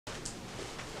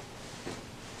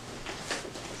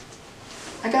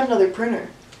I got another printer.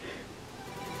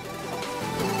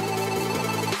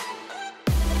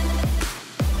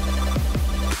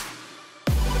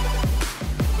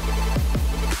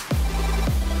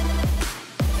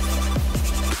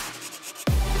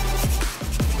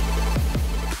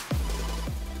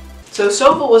 So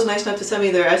SOVOL was nice enough to send me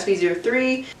their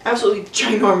SV03, absolutely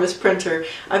ginormous printer.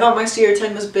 I thought my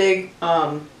CR10 was big.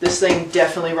 This thing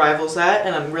definitely rivals that,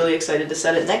 and I'm really excited to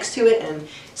set it next to it and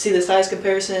see the size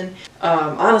comparison.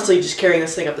 Honestly, just carrying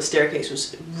this thing up the staircase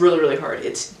was really, really hard.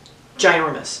 It's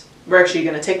ginormous. We're actually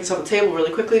going to take this off the table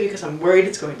really quickly because I'm worried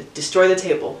it's going to destroy the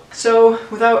table. So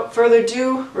without further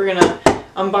ado, we're going to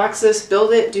unbox this,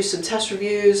 build it, do some test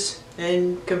reviews,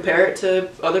 and compare it to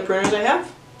other printers I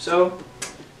have. So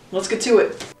let's get to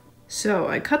it. So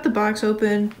I cut the box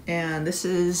open, and this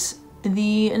is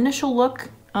the initial look.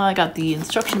 I got the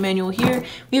instruction manual here.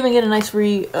 We even get a nice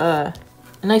free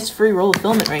roll of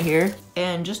filament right here.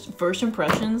 And just first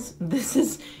impressions, this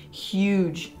is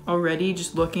huge already.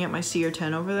 Just looking at my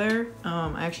CR10 over there,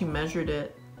 I actually measured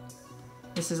it.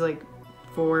 This is like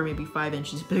 4, maybe 5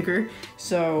 inches bigger.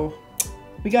 So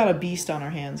we got a beast on our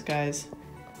hands, guys.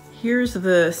 Here's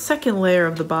the second layer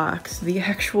of the box, the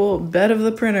actual bed of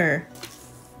the printer.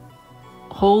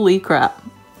 Holy crap.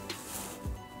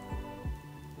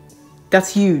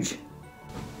 That's huge.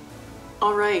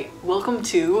 All right, welcome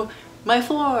to my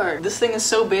floor. This thing is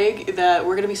so big that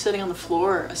we're gonna be sitting on the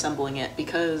floor assembling it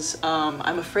because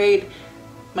I'm afraid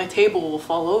my table will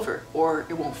fall over or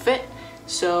it won't fit.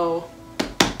 So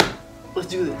let's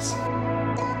do this.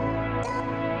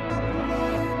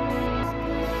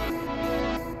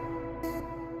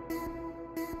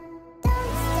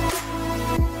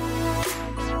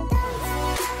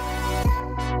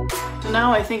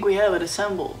 Now I think we have it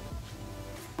assembled.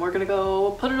 We're gonna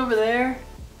go put it over there,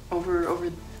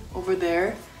 over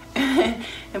there,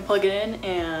 and plug it in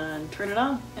and turn it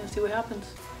on and see what happens.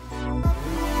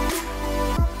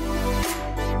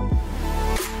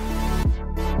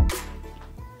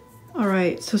 All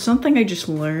right, so something I just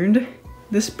learned.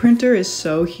 This printer is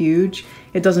so huge,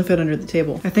 it doesn't fit under the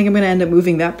table. I think I'm gonna end up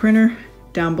moving that printer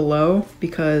down below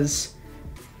because,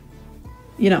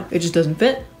 you know, it just doesn't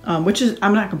fit. Which is,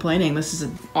 I'm not complaining, this is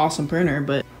an awesome printer,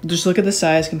 but just look at the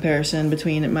size comparison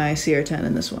between my CR10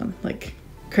 and this one, like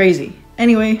crazy.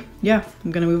 Anyway, yeah,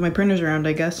 I'm gonna move my printers around,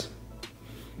 I guess.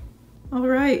 All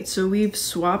right, so we've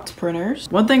swapped printers.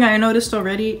 One thing I noticed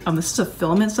already, this is a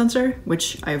filament sensor,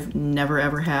 which I've never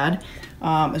ever had,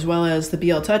 as well as the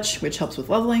BL Touch, which helps with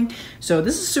leveling. So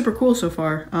this is super cool so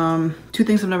far. 2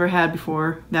 things I've never had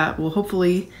before that will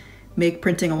hopefully make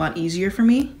printing a lot easier for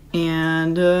me.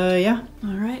 And yeah,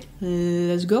 all right,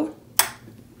 let's go.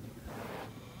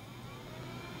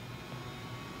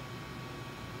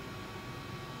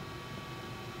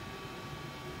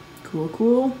 Cool,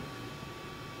 cool.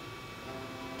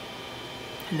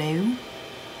 Hello.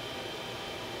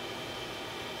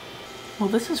 Well,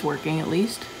 this is working at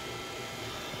least.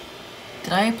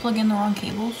 Did I plug in the wrong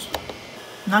cables?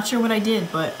 Not sure what I did,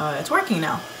 but it's working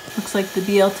now. Looks like the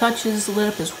BL Touch is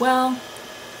lit up as well.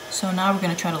 So now we're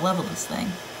gonna try to level this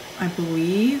thing. I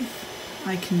believe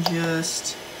I can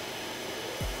just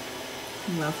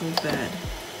level bed.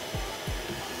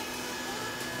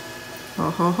 Ho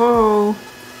ho ho.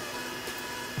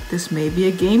 This may be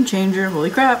a game changer, holy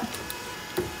crap.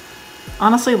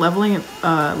 Honestly, leveling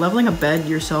a bed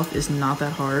yourself is not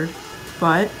that hard,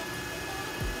 but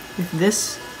if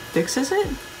this fixes it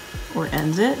or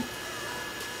ends it,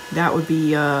 that would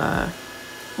be,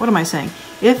 what am I saying?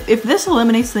 If this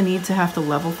eliminates the need to have to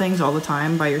level things all the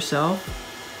time by yourself,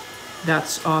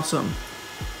 that's awesome.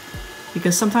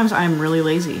 Because sometimes I'm really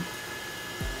lazy.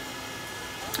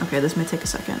 Okay, this may take a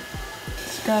second.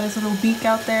 He's got his little beak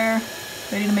out there,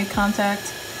 ready to make contact.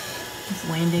 His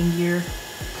landing gear.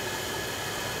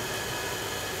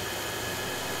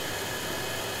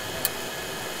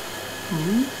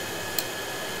 Ooh.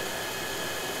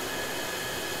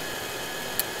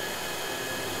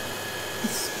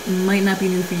 Might not be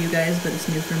new for you guys, but it's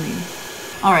new for me.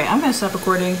 All right, I'm gonna stop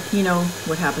recording. You know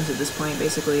what happens at this point,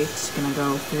 basically. It's gonna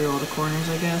go through all the corners,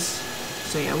 I guess.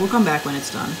 So yeah, we'll come back when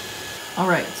it's done. All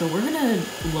right, so we're gonna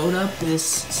load up this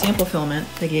sample filament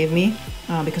they gave me,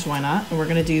 because why not? And we're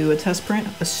gonna do a test print,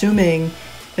 assuming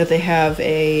that they have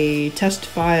a test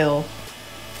file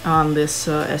on this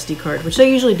SD card, which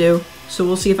they usually do. So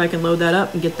we'll see if I can load that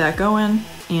up and get that going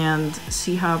and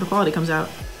see how the quality comes out.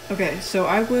 Okay, so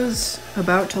I was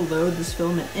about to load this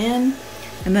filament in,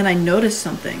 and then I noticed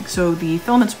something. So the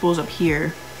filament spool's up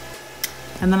here,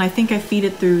 and then I think I feed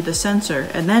it through the sensor,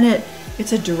 and then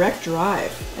it's a direct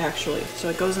drive, actually. So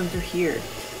it goes in through here.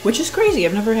 which is crazy.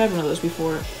 I've never had one of those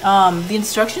before. The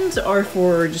instructions are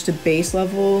for just a base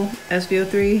level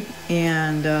SV03,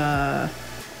 and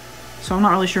so I'm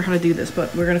not really sure how to do this,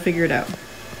 but we're gonna figure it out.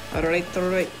 All right.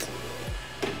 I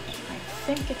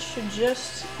think it should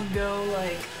just go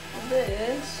like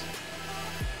this.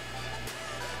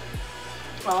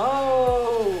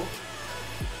 Oh.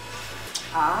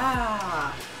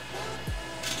 Ah.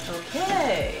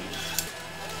 Okay.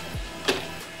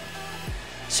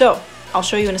 So, I'll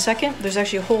show you in a second. There's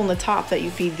actually a hole in the top that you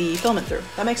feed the filament through.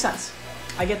 That makes sense.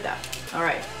 I get that. All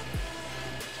right.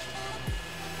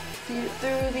 Feed it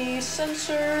through the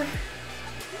sensor.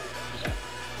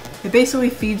 It basically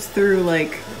feeds through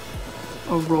like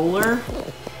a roller,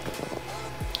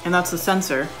 and that's the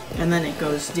sensor. And then it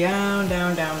goes down,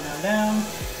 down, down, down, down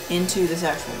into this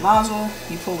actual nozzle.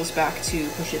 You pull this back to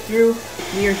push it through.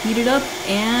 We are heated up,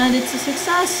 and it's a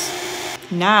success.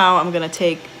 Now I'm gonna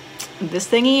take this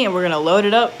thingy and we're gonna load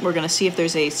it up. We're gonna see if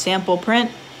there's a sample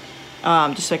print,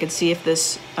 just so I can see if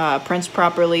this prints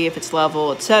properly, if it's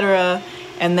level, etc.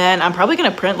 And then I'm probably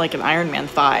gonna print like an Iron Man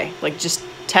thigh, like just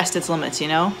test its limits, you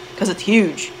know, because it's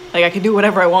huge. Like I can do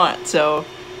whatever I want. So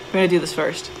I'm gonna do this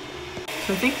first.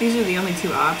 So I think these are the only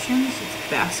two options. It's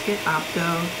basket,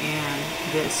 opto, and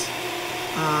this.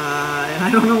 And I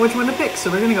don't know which one to pick,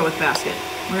 so we're gonna go with basket.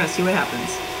 We're gonna see what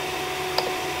happens.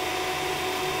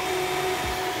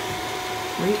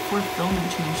 Wait for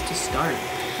filament change to start.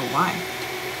 But why?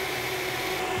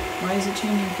 Why is it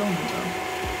changing filament though?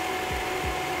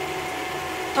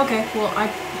 Okay, well I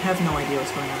have no idea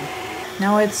what's going on.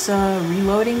 Now it's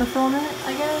reloading the filament,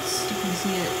 I guess. You can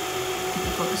see it, if the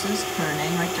focus is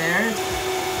turning right there.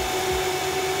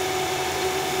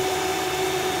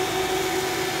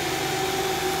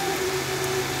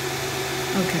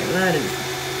 Okay, that is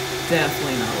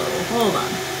definitely not level. Hold on.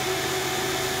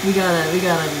 We gotta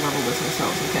level this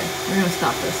ourselves. Okay, we're gonna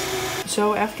stop this.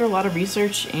 So after a lot of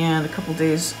research and a couple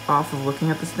days off of looking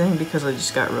at this thing because I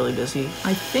just got really busy,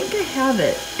 I think I have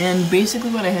it. And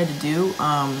basically what I had to do,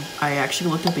 I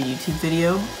actually looked up a YouTube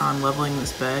video on leveling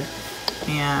this bed,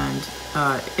 and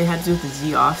it had to do with the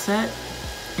Z offset.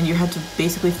 And you had to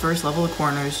basically first level the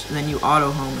corners, then you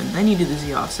auto home, and then you do the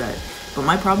Z offset. But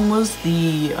my problem was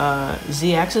the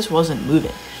Z axis wasn't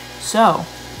moving. So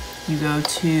you go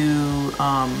to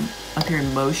up here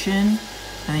in motion,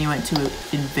 and then you went to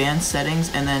advanced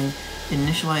settings, and then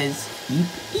initialize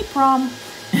EEPROM.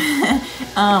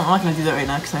 I'm not gonna do that right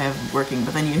now because I have it working,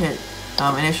 but then you hit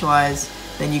initialize,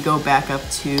 then you go back up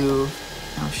to,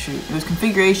 oh shoot, it was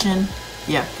configuration,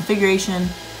 yeah, configuration,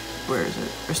 where is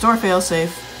it? Restore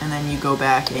failsafe, and then you go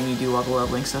back and you do all the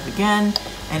leveling stuff again,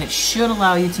 and it should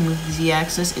allow you to move the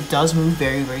Z-axis. It does move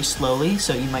very, very slowly,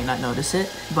 so you might not notice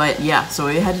it. But yeah, so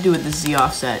it had to do with the Z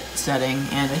offset setting,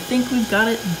 and I think we've got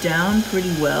it down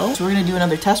pretty well. So we're gonna do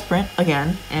another test print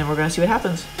again, and we're gonna see what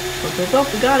happens. Go,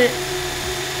 we got it.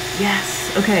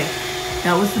 Yes, okay,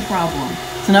 that was the problem.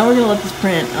 So now we're gonna let this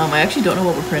print. I actually don't know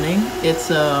what we're printing. It's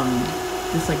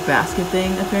this like basket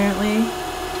thing apparently,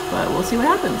 but we'll see what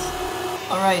happens.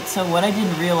 Alright, so what I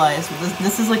didn't realize,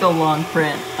 this is like a long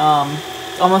print.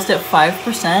 It's almost at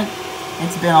 5%.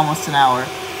 It's been almost an hour.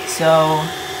 So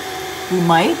we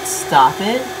might stop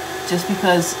it just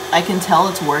because I can tell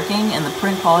it's working and the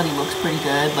print quality looks pretty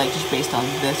good, like just based on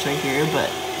this right here.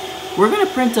 But we're gonna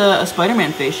print a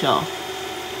Spider-Man face shell.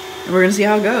 And we're gonna see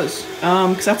how it goes.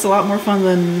 Because that's a lot more fun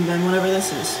than whatever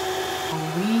this is.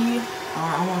 We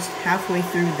are almost halfway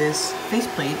through this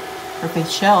faceplate. Or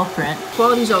face shell print.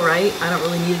 Quality's alright. I don't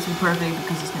really need it to be perfect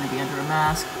because it's going to be under a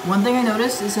mask. One thing I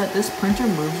noticed is that this printer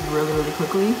moves really, really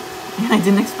quickly, and I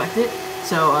didn't expect it.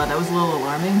 So that was a little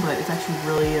alarming, but it's actually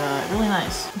really, really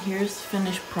nice. Here's the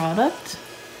finished product.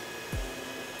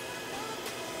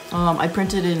 I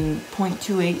printed in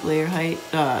 0.28 layer height,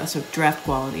 so draft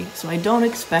quality. So I don't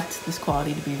expect this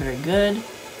quality to be very good.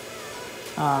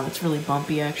 It's really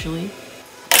bumpy actually.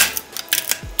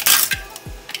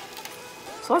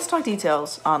 So let's talk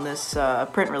details on this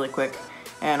print really quick,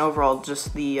 and overall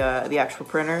just the actual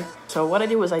printer. So what I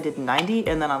did was I did 90,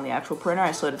 and then on the actual printer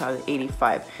I slowed it down to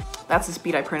 85. That's the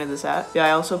speed I printed this at. Yeah,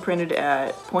 I also printed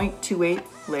at 0.28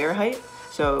 layer height,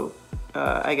 so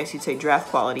I guess you'd say draft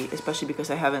quality, especially because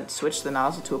I haven't switched the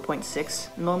nozzle to a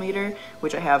 0.6 millimeter,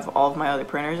 which I have all of my other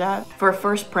printers at. For a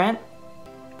first print,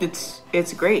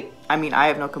 it's great. I mean, I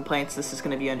have no complaints. This is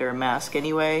going to be under a mask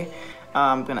anyway.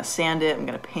 I'm gonna sand it, I'm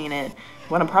gonna paint it.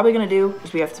 What I'm probably gonna do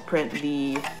is we have to print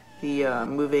the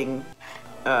moving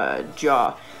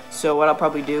jaw. So what I'll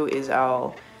probably do is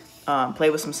I'll play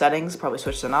with some settings, probably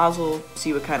switch the nozzle,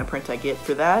 see what kind of print I get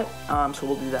for that. So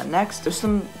we'll do that next. There's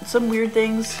some weird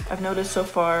things I've noticed so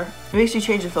far. It makes you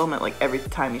change the filament like every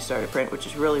time you start a print, which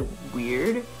is really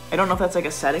weird. I don't know if that's like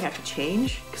a setting I could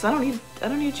change, because I don't need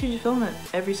to change the filament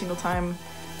every single time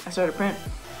I start a print.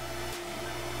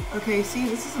 Okay, see,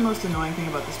 this is the most annoying thing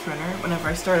about this printer. Whenever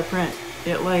I start a print,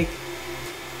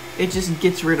 it just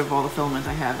gets rid of all the filament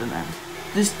I have in there.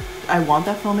 I want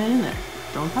that filament in there.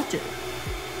 Don't touch it.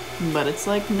 But it's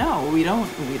like, no, we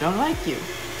don't like you.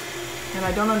 And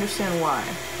I don't understand why.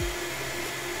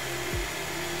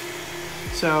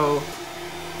 So,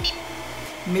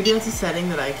 maybe that's a setting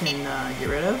that I can get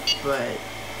rid of, but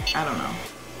I don't know.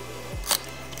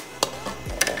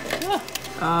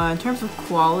 In terms of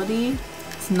quality,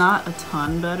 it's not a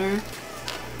ton better.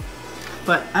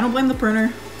 But I don't blame the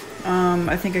printer.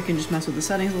 I think I can just mess with the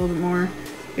settings a little bit more.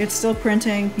 It's still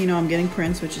printing, you know, I'm getting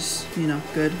prints, which is, you know,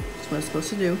 good. That's what it's supposed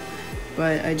to do.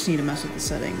 But I just need to mess with the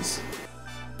settings.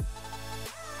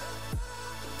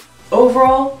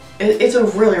 Overall, it's a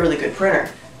really, really good printer.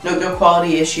 No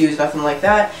quality issues, nothing like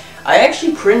that. I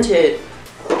actually printed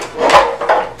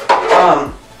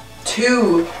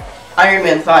 2 Iron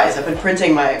Man thighs. I've been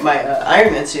printing my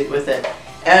Iron Man suit with it.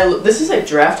 And this is like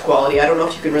draft quality. I don't know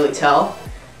if you can really tell,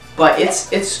 but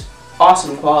it's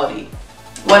awesome quality.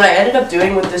 What I ended up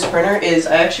doing with this printer is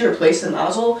I actually replaced the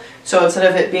nozzle, so instead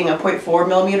of it being a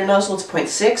 0.4mm nozzle, it's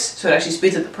 0.6, so it actually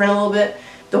speeds up the print a little bit.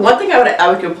 The one thing I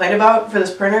would complain about for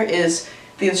this printer is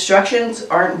the instructions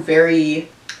aren't very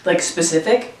like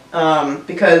specific,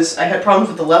 because I had problems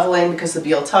with the leveling because of the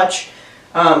BL Touch,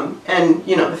 and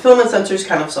you know, the filament sensor is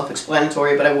kind of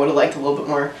self-explanatory, but I would have liked a little bit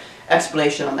more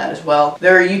explanation on that as well.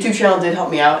 Their YouTube channel did help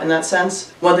me out in that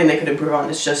sense. One thing they could improve on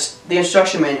is just the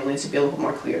instruction manual needs to be a little bit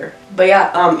more clear. But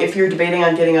yeah, if you're debating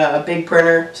on getting a big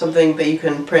printer, something that you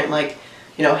can print like,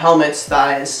 you know, helmets,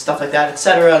 thighs, stuff like that,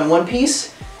 etc. in one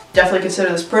piece, definitely consider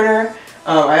this printer.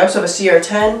 I also have a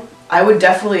CR10. I would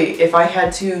definitely, if I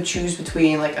had to choose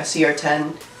between like a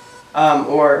CR10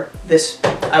 or this,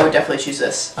 I would definitely choose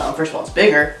this. First of all, it's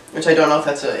bigger, which I don't know if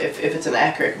that's if it's an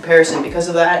accurate comparison because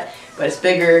of that. But it's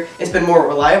bigger, it's been more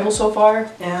reliable so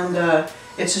far, and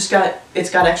it's got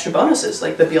extra bonuses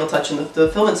like the BL Touch and the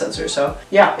filament sensor. So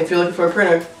yeah, if you're looking for a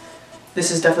printer,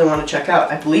 this is definitely one to check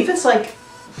out. I believe it's like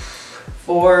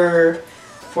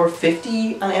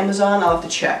 $450 on Amazon. I'll have to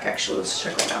check actually. Let's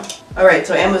check right now. Alright,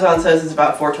 so Amazon says it's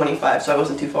about $425, so I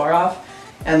wasn't too far off.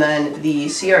 And then the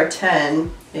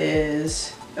CR10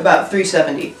 is about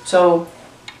 $370. So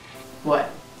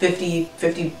what?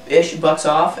 50-ish bucks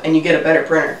off, and you get a better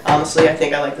printer. Honestly, I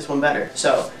think I like this one better.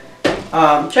 So,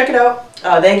 check it out.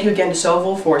 Thank you again to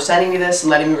SOVOL for sending me this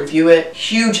and letting me review it.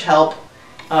 Huge help.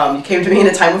 You came to me in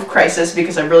a time of crisis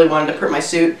because I really wanted to print my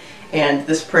suit, and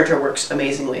this printer works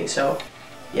amazingly. So,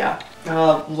 yeah.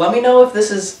 Let me know if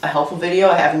this is a helpful video.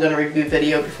 I haven't done a review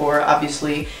video before,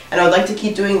 obviously, and I would like to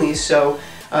keep doing these, so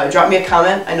drop me a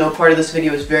comment. I know part of this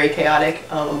video is very chaotic.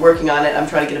 I'm working on it. I'm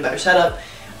trying to get a better setup.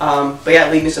 But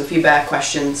yeah, leave me some feedback,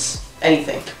 questions,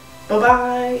 anything.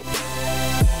 Bye-bye!